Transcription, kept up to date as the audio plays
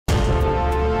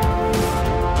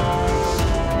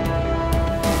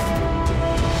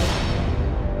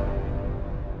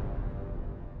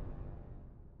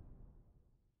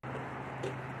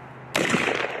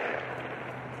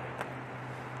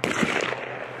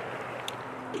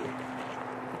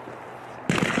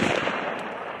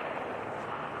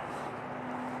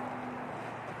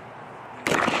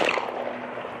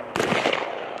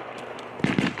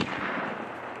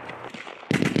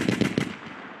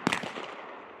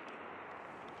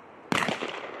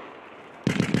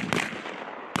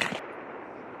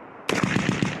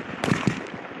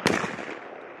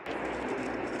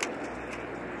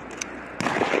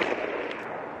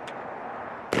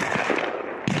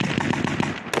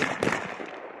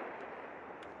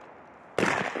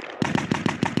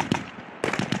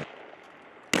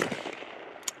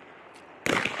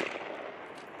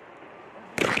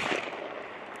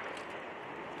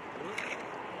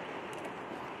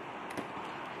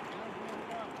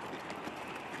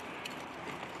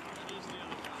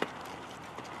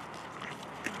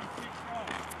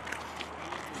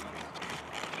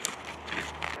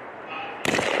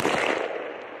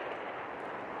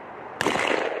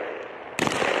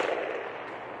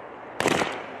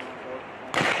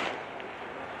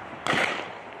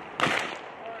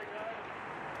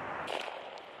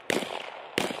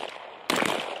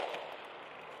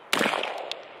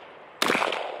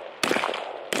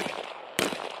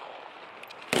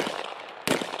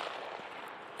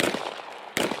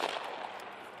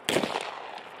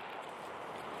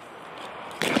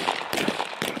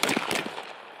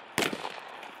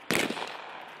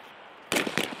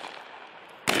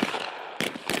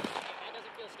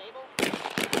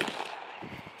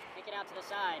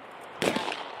side.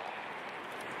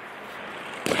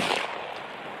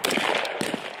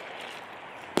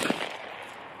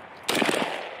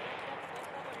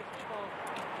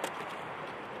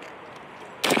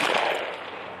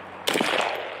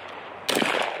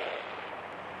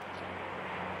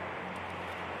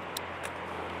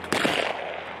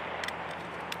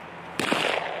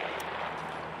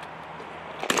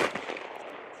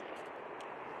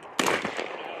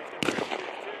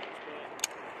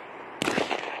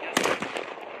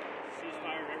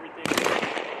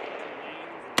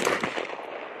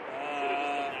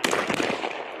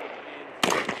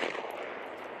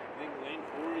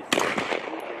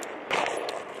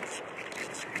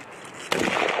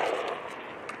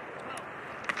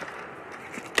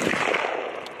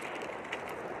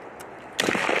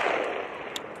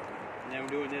 And we're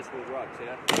doing this with rocks,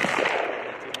 yeah?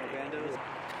 Two more bandos.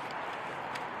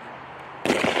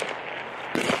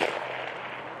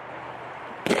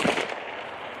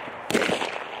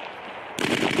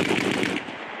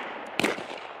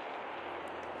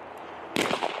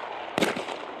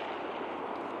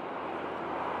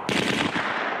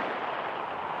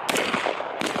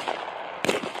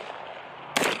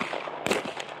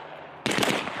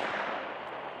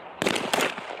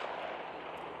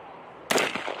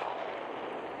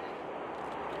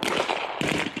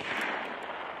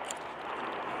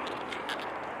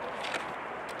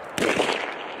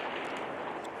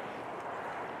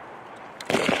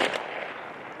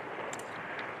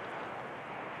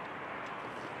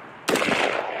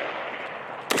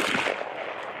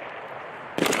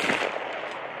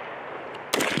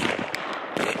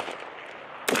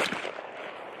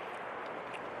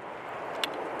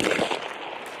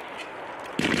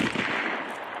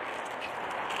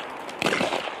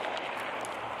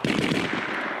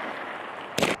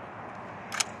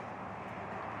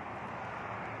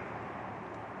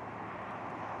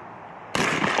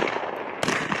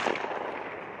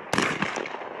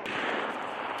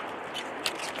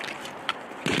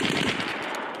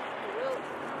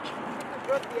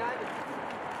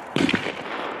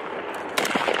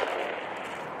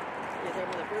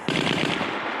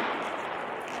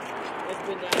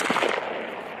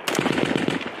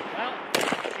 Well,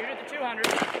 shoot at the 200.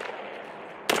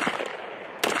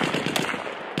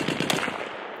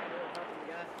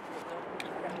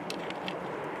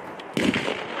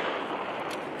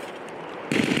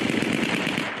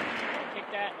 Kick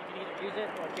that, you can either use it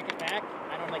or kick it back.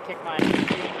 I normally kick my hand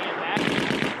back, okay?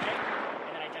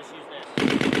 And then I just use this.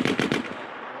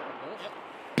 Yep.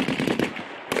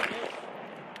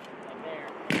 Like there.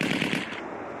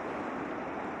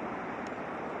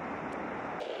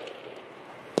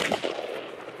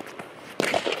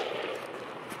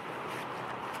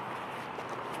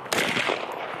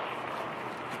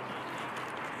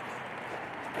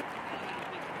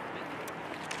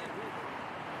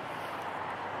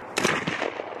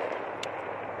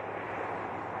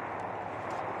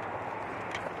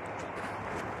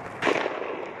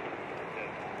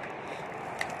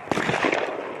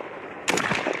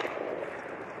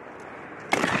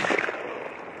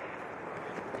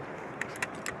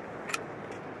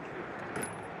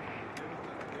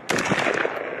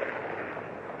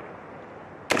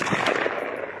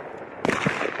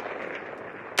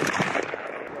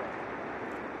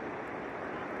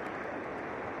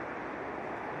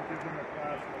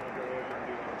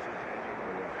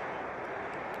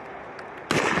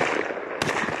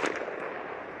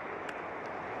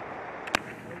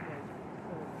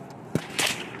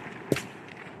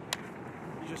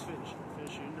 Just finish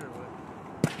shooting or what?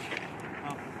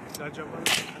 Oh, did I jump on it?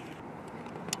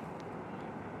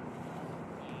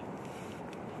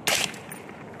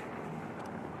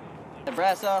 The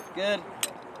brass off, good.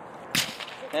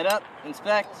 Head up,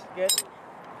 inspect. Good.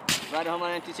 Right home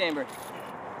on empty chamber.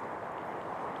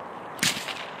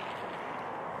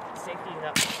 Safety is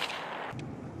up.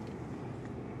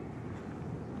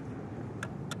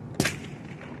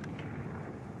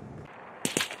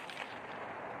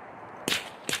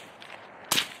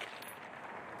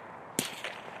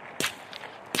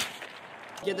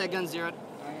 Get that gun zeroed.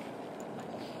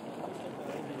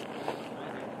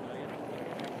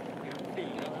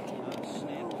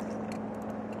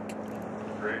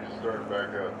 Ready to start back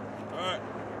up. Alright.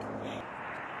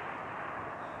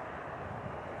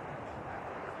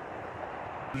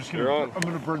 I'm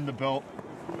gonna burn the belt.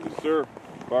 Yes, sir.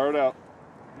 Fire it out.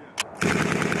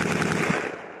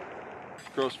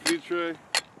 Cross speed tray.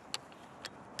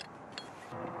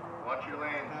 Watch your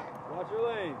lane. Watch your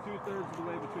lane. 2/3 of the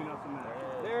way between us and that.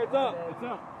 There, it's up. It's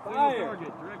up. Fire.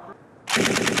 Target. Direct.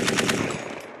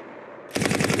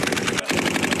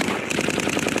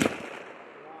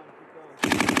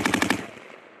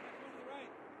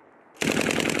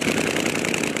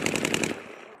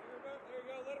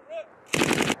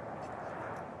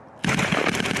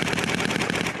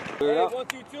 out. 1,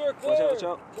 2, 2 are clear. Watch out, watch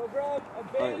out. Go grab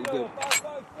a Alright, you good. 5,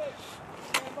 5, 6.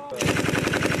 Stand by.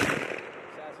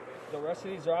 The rest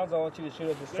of these rounds, I want you to shoot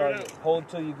at this target. Hold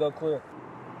till you go clear.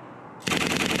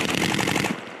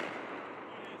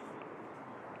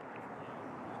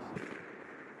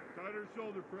 Tighter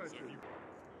shoulder pressure.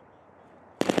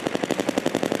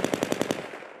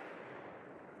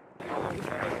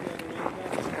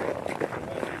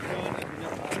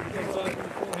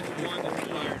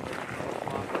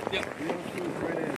 Yep.